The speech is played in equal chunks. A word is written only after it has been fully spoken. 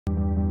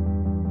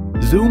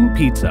Zoom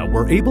Pizza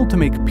were able to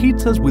make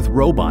pizzas with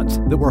robots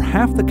that were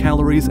half the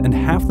calories and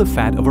half the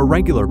fat of a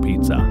regular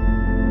pizza.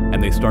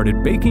 And they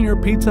started baking your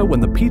pizza when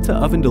the pizza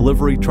oven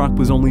delivery truck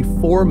was only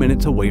 4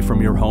 minutes away from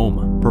your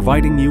home,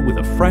 providing you with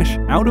a fresh,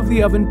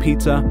 out-of-the-oven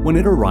pizza when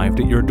it arrived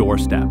at your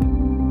doorstep.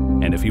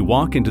 And if you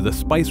walk into the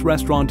Spice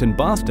restaurant in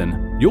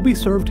Boston, you'll be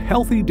served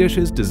healthy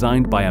dishes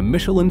designed by a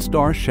Michelin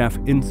star chef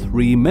in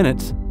 3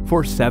 minutes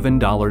for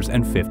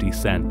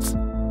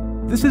 $7.50.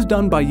 This is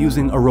done by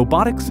using a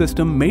robotic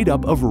system made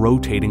up of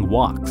rotating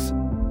woks.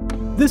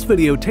 This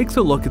video takes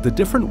a look at the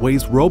different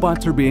ways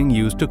robots are being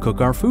used to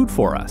cook our food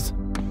for us.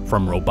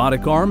 From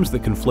robotic arms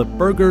that can flip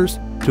burgers,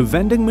 to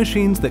vending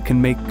machines that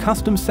can make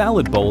custom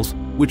salad bowls,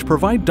 which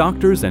provide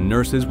doctors and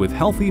nurses with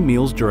healthy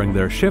meals during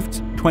their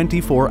shifts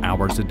 24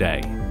 hours a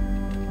day.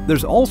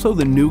 There's also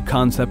the new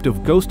concept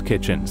of ghost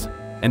kitchens,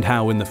 and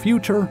how in the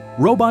future,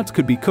 robots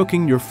could be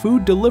cooking your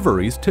food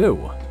deliveries too.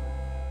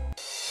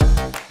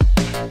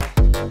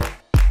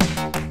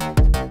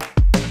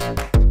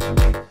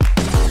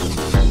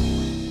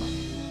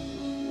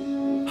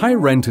 High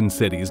rent in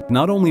cities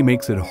not only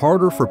makes it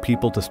harder for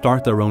people to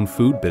start their own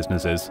food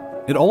businesses,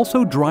 it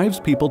also drives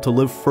people to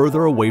live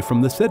further away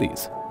from the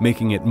cities,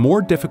 making it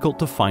more difficult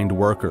to find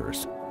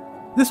workers.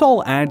 This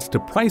all adds to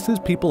prices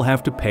people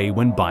have to pay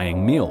when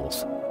buying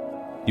meals.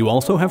 You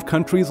also have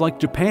countries like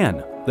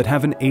Japan that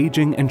have an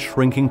aging and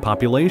shrinking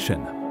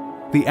population.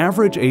 The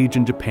average age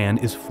in Japan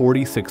is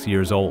 46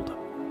 years old,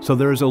 so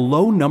there is a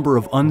low number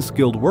of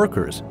unskilled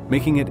workers,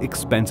 making it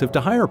expensive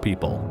to hire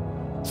people.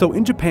 So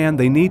in Japan,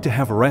 they need to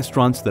have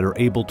restaurants that are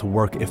able to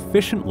work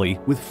efficiently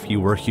with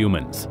fewer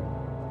humans.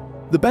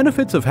 The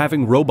benefits of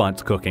having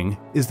robots cooking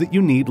is that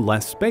you need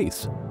less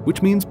space,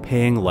 which means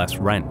paying less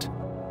rent.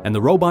 And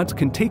the robots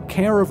can take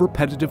care of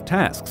repetitive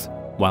tasks,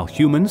 while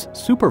humans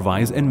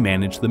supervise and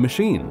manage the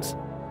machines.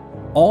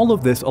 All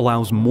of this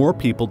allows more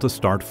people to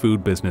start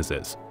food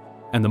businesses.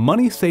 And the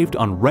money saved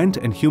on rent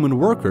and human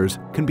workers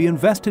can be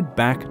invested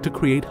back to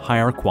create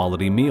higher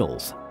quality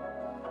meals.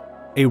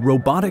 A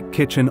robotic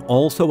kitchen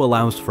also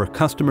allows for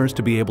customers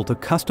to be able to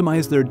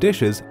customize their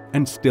dishes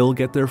and still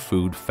get their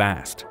food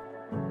fast.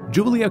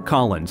 Julia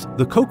Collins,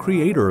 the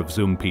co-creator of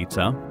Zoom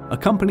Pizza, a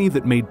company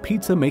that made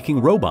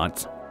pizza-making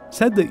robots,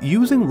 said that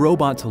using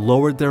robots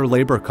lowered their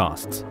labor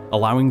costs,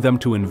 allowing them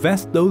to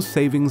invest those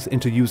savings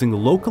into using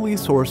locally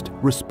sourced,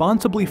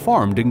 responsibly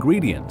farmed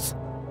ingredients.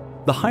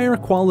 The higher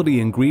quality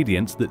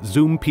ingredients that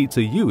Zoom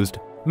Pizza used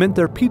meant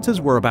their pizzas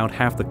were about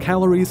half the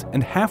calories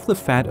and half the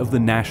fat of the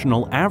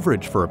national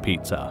average for a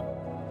pizza.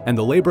 And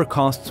the labor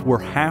costs were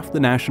half the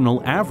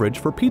national average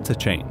for pizza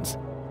chains.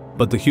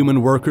 But the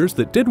human workers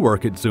that did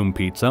work at Zoom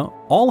Pizza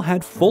all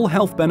had full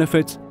health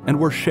benefits and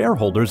were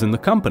shareholders in the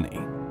company.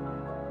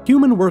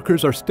 Human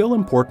workers are still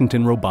important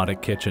in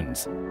robotic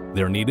kitchens.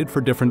 They're needed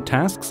for different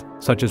tasks,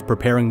 such as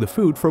preparing the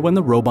food for when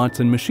the robots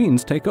and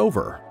machines take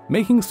over,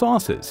 making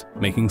sauces,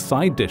 making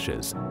side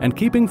dishes, and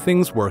keeping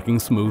things working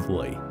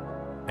smoothly.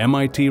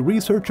 MIT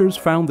researchers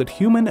found that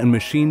human and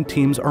machine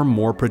teams are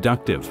more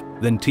productive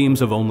than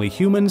teams of only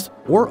humans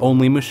or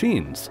only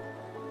machines.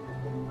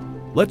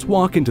 Let's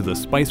walk into the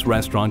Spice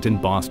restaurant in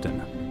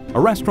Boston, a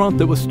restaurant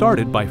that was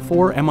started by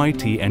 4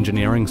 MIT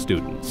engineering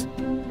students.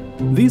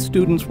 These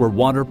students were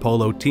water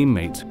polo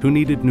teammates who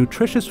needed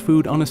nutritious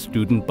food on a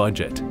student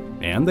budget,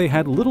 and they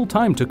had little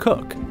time to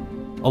cook.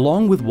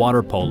 Along with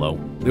water polo,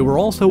 they were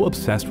also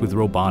obsessed with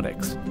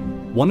robotics.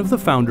 One of the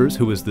founders,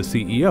 who is the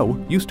CEO,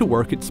 used to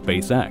work at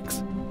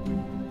SpaceX.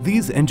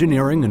 These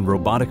engineering and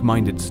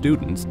robotic-minded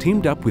students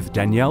teamed up with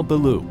Danielle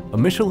Bellew, a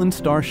Michelin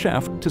star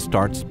chef, to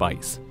start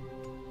Spice.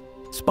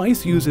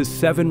 Spice uses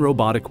 7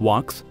 robotic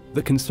woks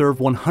that can serve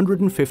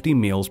 150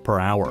 meals per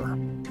hour.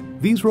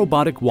 These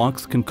robotic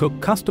woks can cook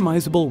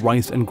customizable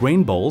rice and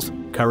grain bowls,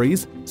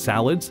 curries,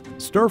 salads,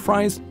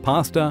 stir-fries,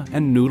 pasta,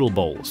 and noodle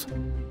bowls.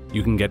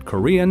 You can get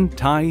Korean,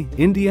 Thai,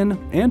 Indian,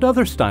 and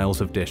other styles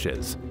of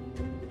dishes.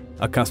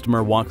 A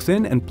customer walks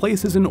in and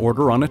places an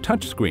order on a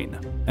touchscreen,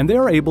 and they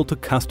are able to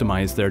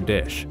customize their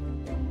dish.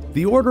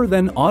 The order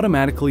then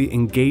automatically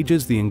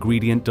engages the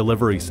ingredient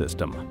delivery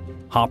system.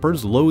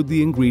 Hoppers load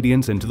the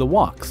ingredients into the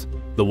woks.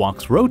 The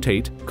woks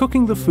rotate,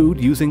 cooking the food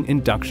using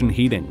induction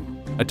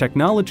heating, a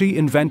technology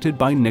invented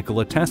by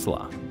Nikola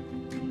Tesla.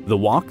 The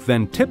wok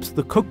then tips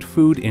the cooked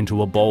food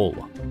into a bowl.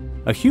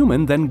 A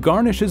human then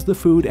garnishes the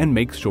food and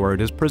makes sure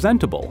it is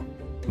presentable.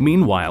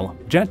 Meanwhile,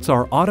 jets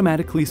are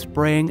automatically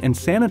spraying and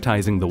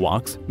sanitizing the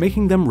woks,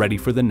 making them ready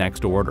for the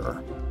next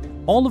order.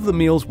 All of the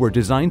meals were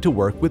designed to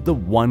work with the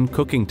one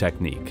cooking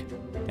technique,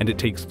 and it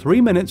takes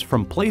 3 minutes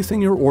from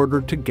placing your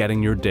order to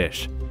getting your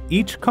dish,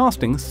 each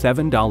costing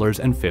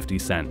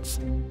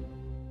 $7.50.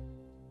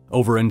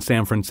 Over in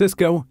San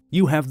Francisco,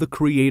 you have the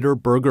Creator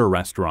Burger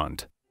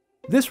restaurant.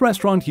 This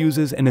restaurant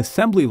uses an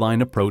assembly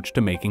line approach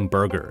to making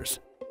burgers.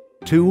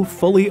 2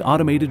 fully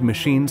automated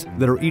machines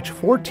that are each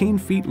 14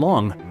 feet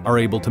long are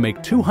able to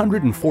make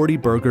 240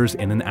 burgers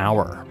in an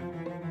hour.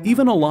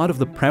 Even a lot of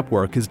the prep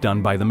work is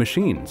done by the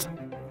machines,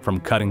 from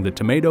cutting the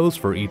tomatoes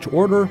for each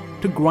order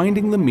to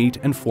grinding the meat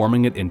and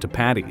forming it into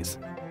patties.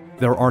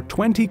 There are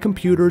 20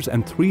 computers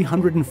and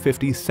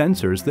 350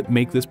 sensors that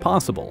make this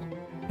possible.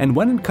 And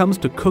when it comes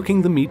to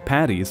cooking the meat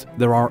patties,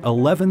 there are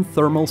 11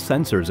 thermal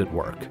sensors at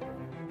work.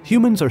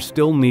 Humans are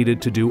still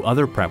needed to do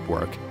other prep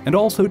work and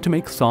also to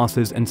make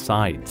sauces and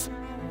sides.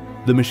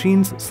 The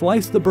machines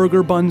slice the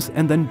burger buns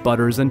and then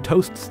butters and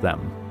toasts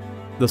them.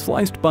 The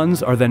sliced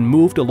buns are then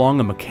moved along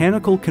a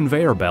mechanical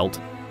conveyor belt,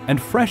 and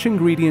fresh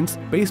ingredients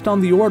based on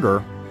the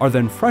order are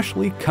then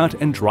freshly cut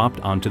and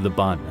dropped onto the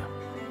bun.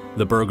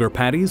 The burger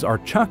patties are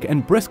chuck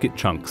and brisket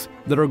chunks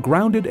that are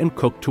grounded and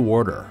cooked to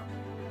order.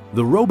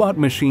 The robot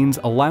machines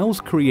allows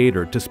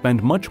creator to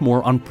spend much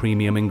more on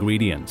premium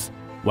ingredients,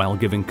 while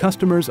giving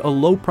customers a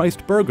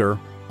low-priced burger,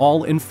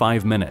 all in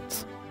 5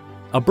 minutes.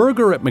 A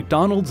burger at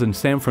McDonald's in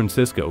San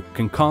Francisco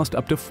can cost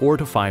up to $4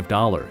 to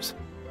 $5,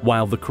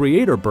 while the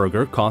creator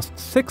burger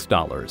costs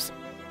 $6.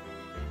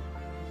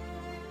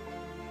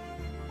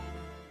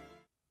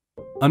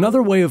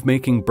 Another way of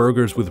making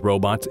burgers with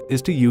robots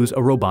is to use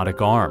a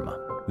robotic arm.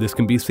 This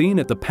can be seen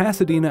at the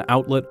Pasadena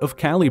outlet of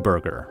Cali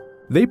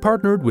Burger. They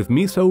partnered with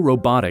Miso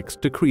Robotics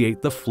to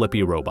create the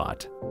Flippy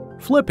robot.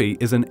 Flippy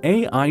is an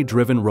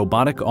AI-driven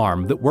robotic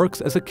arm that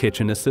works as a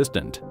kitchen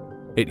assistant.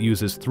 It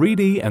uses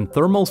 3D and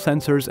thermal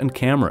sensors and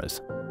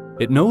cameras.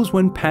 It knows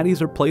when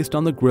patties are placed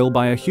on the grill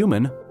by a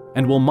human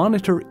and will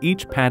monitor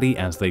each patty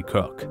as they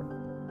cook.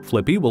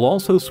 Flippy will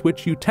also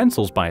switch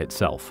utensils by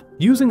itself,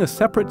 using a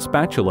separate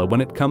spatula when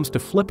it comes to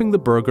flipping the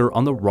burger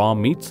on the raw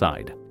meat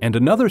side, and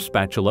another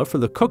spatula for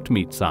the cooked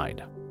meat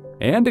side.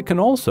 And it can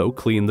also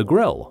clean the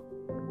grill.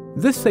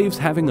 This saves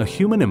having a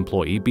human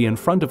employee be in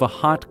front of a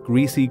hot,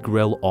 greasy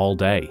grill all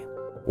day,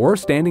 or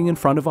standing in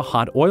front of a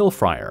hot oil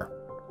fryer,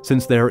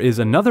 since there is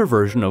another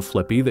version of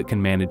Flippy that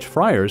can manage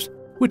fryers,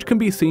 which can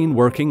be seen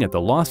working at the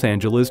Los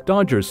Angeles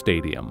Dodgers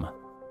Stadium.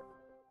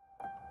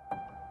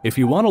 If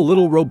you want a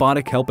little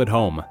robotic help at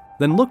home,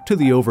 then look to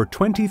the over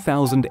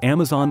 20,000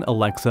 Amazon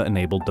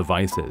Alexa-enabled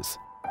devices.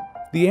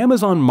 The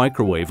Amazon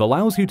microwave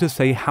allows you to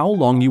say how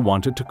long you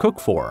want it to cook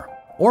for,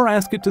 or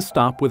ask it to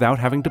stop without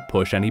having to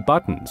push any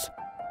buttons.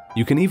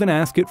 You can even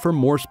ask it for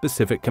more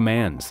specific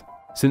commands,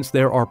 since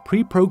there are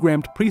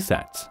pre-programmed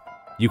presets.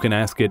 You can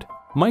ask it,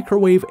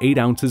 microwave 8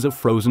 ounces of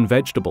frozen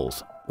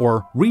vegetables,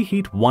 or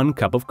reheat 1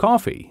 cup of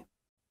coffee.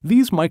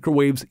 These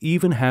microwaves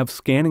even have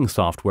scanning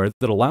software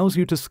that allows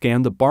you to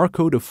scan the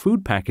barcode of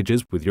food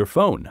packages with your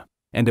phone,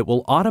 and it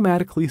will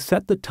automatically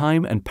set the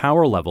time and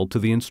power level to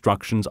the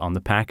instructions on the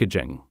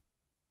packaging.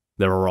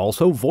 There are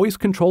also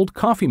voice-controlled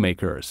coffee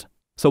makers,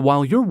 so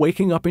while you're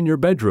waking up in your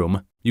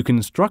bedroom, you can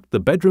instruct the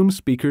bedroom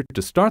speaker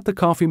to start the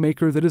coffee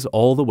maker that is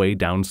all the way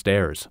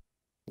downstairs.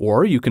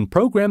 Or you can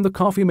program the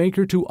coffee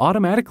maker to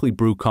automatically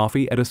brew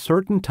coffee at a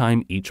certain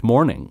time each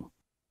morning.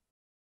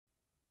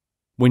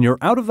 When you're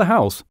out of the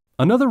house,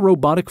 another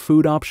robotic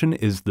food option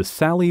is the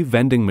Sally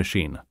vending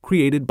machine,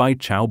 created by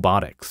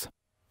Chowbotics.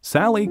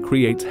 Sally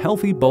creates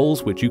healthy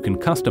bowls which you can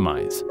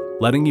customize,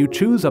 letting you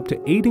choose up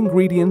to 8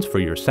 ingredients for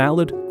your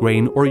salad,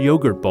 grain, or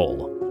yogurt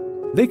bowl.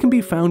 They can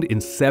be found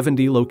in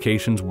 70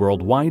 locations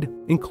worldwide,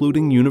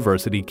 including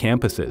university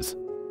campuses.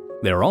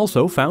 They are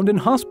also found in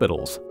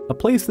hospitals, a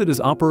place that is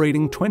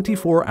operating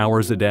 24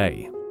 hours a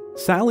day.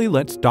 Sally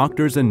lets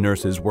doctors and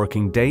nurses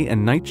working day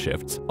and night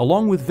shifts,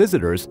 along with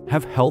visitors,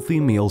 have healthy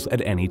meals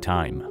at any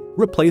time,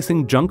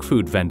 replacing junk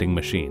food vending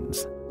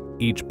machines.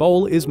 Each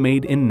bowl is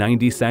made in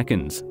 90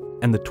 seconds,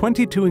 and the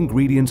 22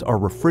 ingredients are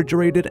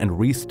refrigerated and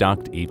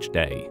restocked each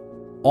day.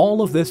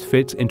 All of this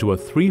fits into a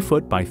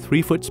 3-foot by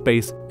 3-foot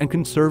space and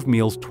can serve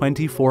meals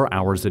 24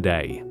 hours a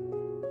day.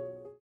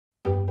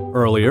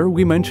 Earlier,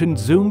 we mentioned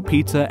Zoom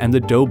Pizza and the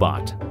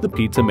Doughbot, the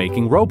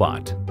pizza-making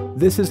robot.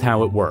 This is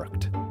how it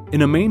worked.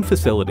 In a main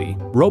facility,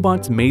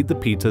 robots made the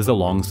pizzas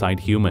alongside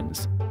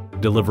humans.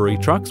 Delivery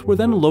trucks were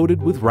then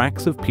loaded with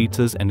racks of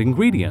pizzas and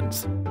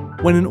ingredients.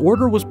 When an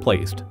order was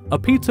placed, a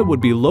pizza would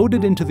be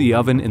loaded into the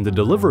oven in the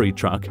delivery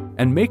truck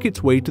and make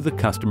its way to the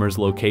customer's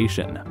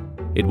location.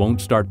 It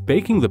won't start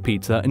baking the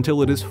pizza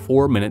until it is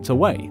 4 minutes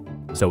away,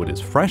 so it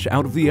is fresh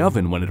out of the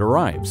oven when it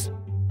arrives.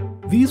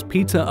 These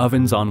pizza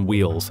ovens on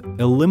wheels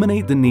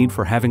eliminate the need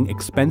for having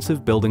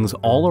expensive buildings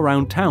all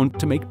around town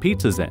to make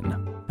pizzas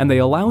in, and they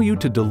allow you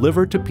to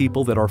deliver to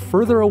people that are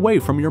further away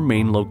from your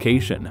main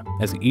location,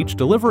 as each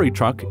delivery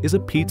truck is a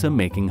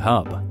pizza-making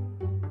hub.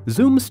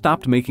 Zoom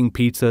stopped making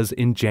pizzas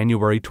in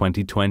January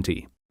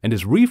 2020 and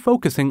is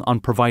refocusing on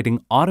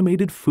providing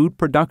automated food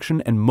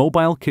production and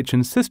mobile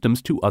kitchen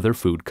systems to other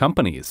food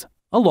companies,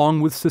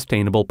 along with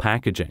sustainable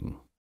packaging.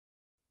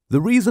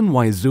 The reason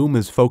why Zoom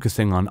is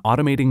focusing on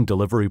automating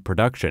delivery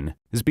production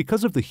is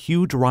because of the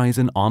huge rise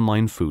in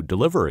online food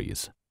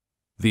deliveries.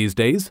 These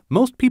days,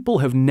 most people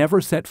have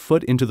never set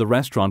foot into the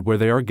restaurant where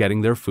they are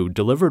getting their food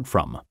delivered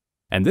from,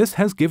 and this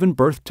has given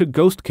birth to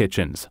ghost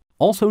kitchens,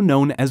 also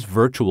known as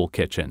virtual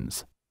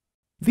kitchens.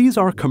 These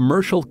are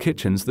commercial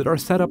kitchens that are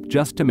set up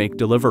just to make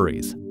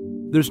deliveries.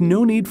 There's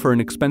no need for an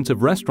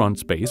expensive restaurant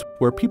space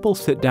where people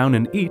sit down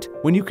and eat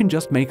when you can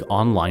just make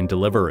online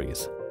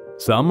deliveries.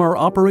 Some are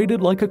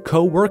operated like a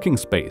co-working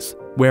space,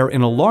 where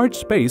in a large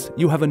space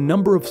you have a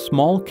number of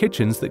small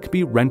kitchens that can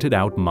be rented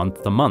out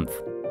month to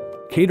month.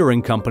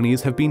 catering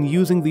companies have been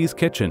using these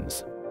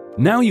kitchens.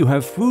 Now you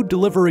have food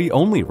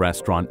delivery-only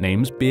restaurant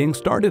names being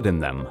started in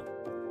them.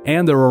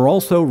 And there are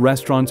also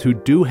restaurants who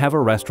do have a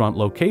restaurant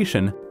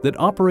location that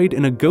operate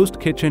in a ghost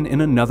kitchen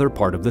in another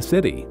part of the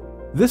city.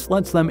 This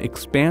lets them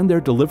expand their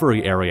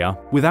delivery area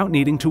without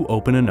needing to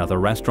open another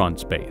restaurant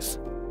space.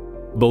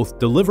 Both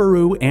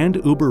Deliveroo and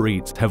Uber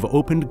Eats have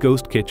opened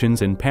ghost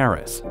kitchens in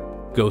Paris.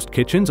 Ghost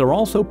kitchens are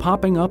also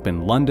popping up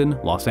in London,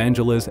 Los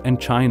Angeles, and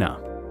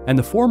China. And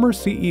the former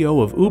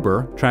CEO of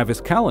Uber,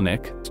 Travis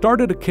Kalanick,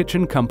 started a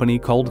kitchen company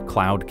called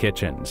Cloud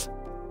Kitchens.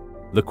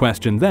 The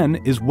question then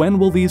is, when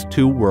will these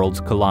two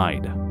worlds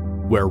collide?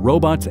 Where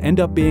robots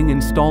end up being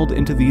installed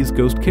into these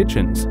ghost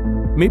kitchens,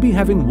 maybe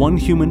having one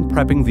human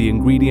prepping the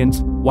ingredients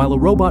while a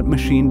robot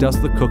machine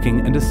does the cooking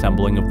and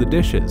assembling of the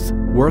dishes,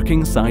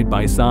 working side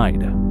by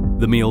side.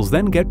 The meals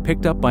then get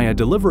picked up by a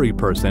delivery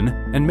person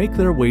and make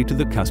their way to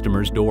the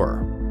customer's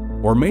door.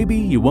 Or maybe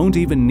you won't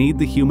even need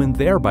the human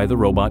there by the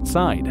robot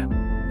side.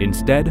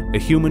 Instead, a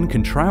human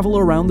can travel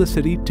around the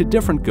city to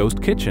different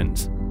ghost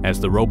kitchens, as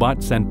the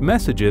robots send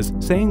messages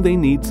saying they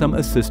need some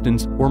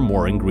assistance or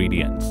more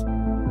ingredients.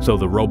 So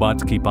the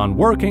robots keep on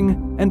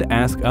working and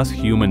ask us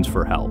humans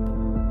for help.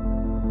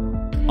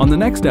 On the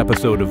next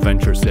episode of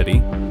Venture City,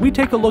 we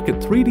take a look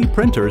at 3D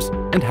printers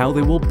and how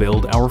they will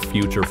build our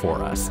future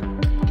for us.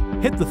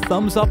 Hit the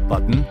thumbs up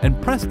button and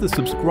press the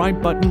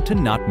subscribe button to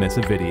not miss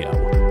a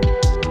video.